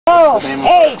What's the name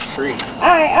of the street?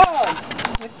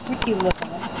 What do you live on?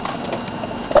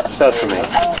 Sesame.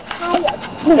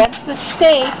 That's the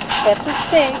state. That's the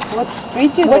state. What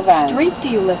street do you live on? What street do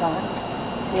you live on?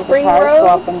 Spring Road? Go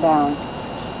up and down.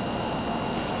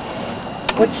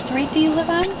 What street do you live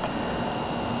on?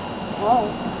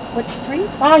 Oh. What street?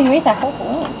 Wow, you ate that whole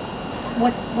balloon.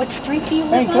 What street do you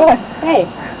live Very good. on? Hey,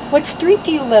 What street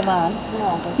do you live on?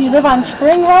 No, do you live on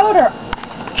Spring Road or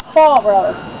Fall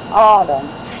Road? autumn.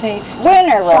 Say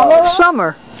Winter Road.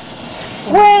 Summer.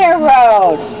 Winter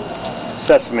Road.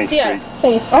 Sesame Street.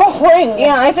 Say Spring.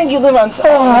 Yeah, I think you live on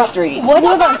Sesame Street. What? You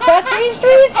live on Sesame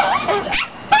Street?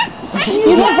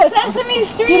 You live on Sesame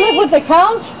Street? Do you live with the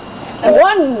Counts?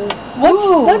 What street?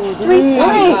 What street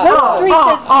does Giada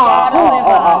live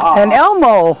on? And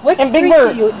Elmo. What And Big street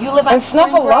Bird. do you live on? And Spring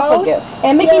Road? Snuffleupagus.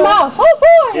 And Mickey Mouse. Oh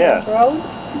boy! Yeah. Road?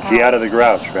 Giada the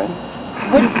Grouch, right?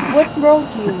 What road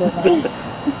do you live on?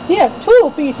 You have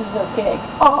 2 pieces of cake.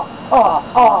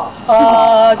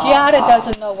 Giada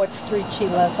doesn't know what street she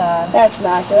lives on. That's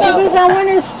not good. She lives on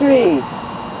Winter Street.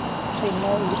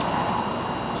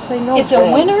 Say no. Is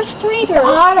it Winter Street or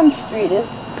Autumn Street is.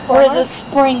 is it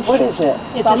Spring What Street? is it?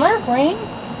 Is Summer? it Spring?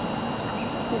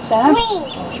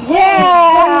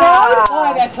 Yeah!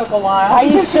 Boy, that took a while. Are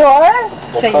you sure?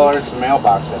 What color is the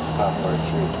mailbox at the top of our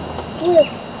street?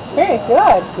 Very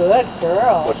good. Good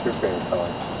girl. What's your favorite color?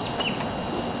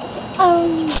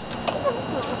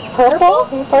 Purple?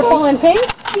 Purple and pink?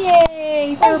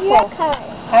 Yay, purple.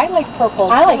 I like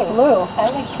purple. I like too. blue. I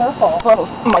like purple. Purple's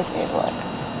my favorite.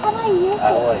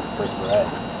 I like brick red.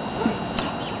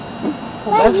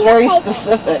 That's very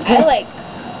specific. I like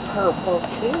purple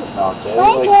too. No, Jay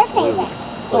likes blue.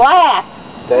 Black.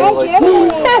 Jay likes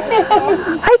blue.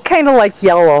 I kind of like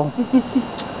yellow.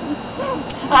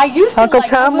 I used to Uncle like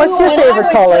Tom, blue what's your when I favorite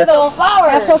was color? little.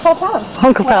 That's what's all Tom.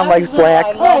 Uncle When Tom I was likes little, black.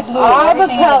 I loved blue. All the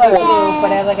Everything had to be colors. blue,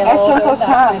 but as I got That's older, Uncle now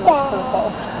I Tom. like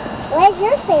purple. What's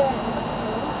your favorite?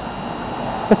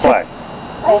 Black.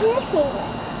 What's your favorite?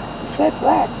 That's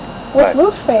black. What's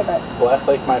Luke's favorite? Black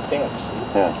like my pants.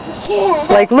 Yeah.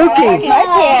 Like Lukey. My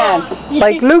pants.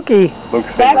 Like Lukey. Luke's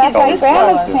That's favorite my color is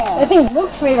grandma's black. I pants. think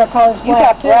Luke's favorite color is You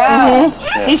black. got brown.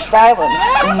 Yeah. He's styling.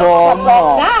 No,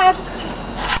 no.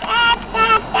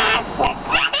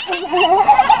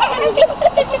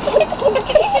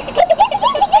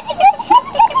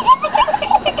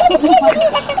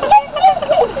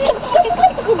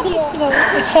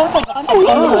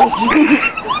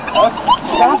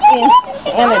 Stop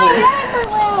insanity.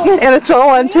 And it's all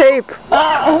on tape.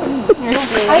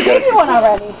 I gave you one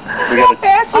already. We gotta,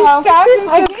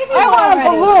 I gave you one already.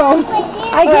 balloon.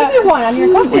 I gave you one on your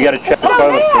cupcake. we gotta check the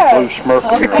toilet for blue I just Smurf.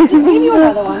 gave you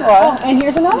another one. Oh, and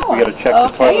here's another one. We gotta check the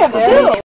toilet you have for blue two.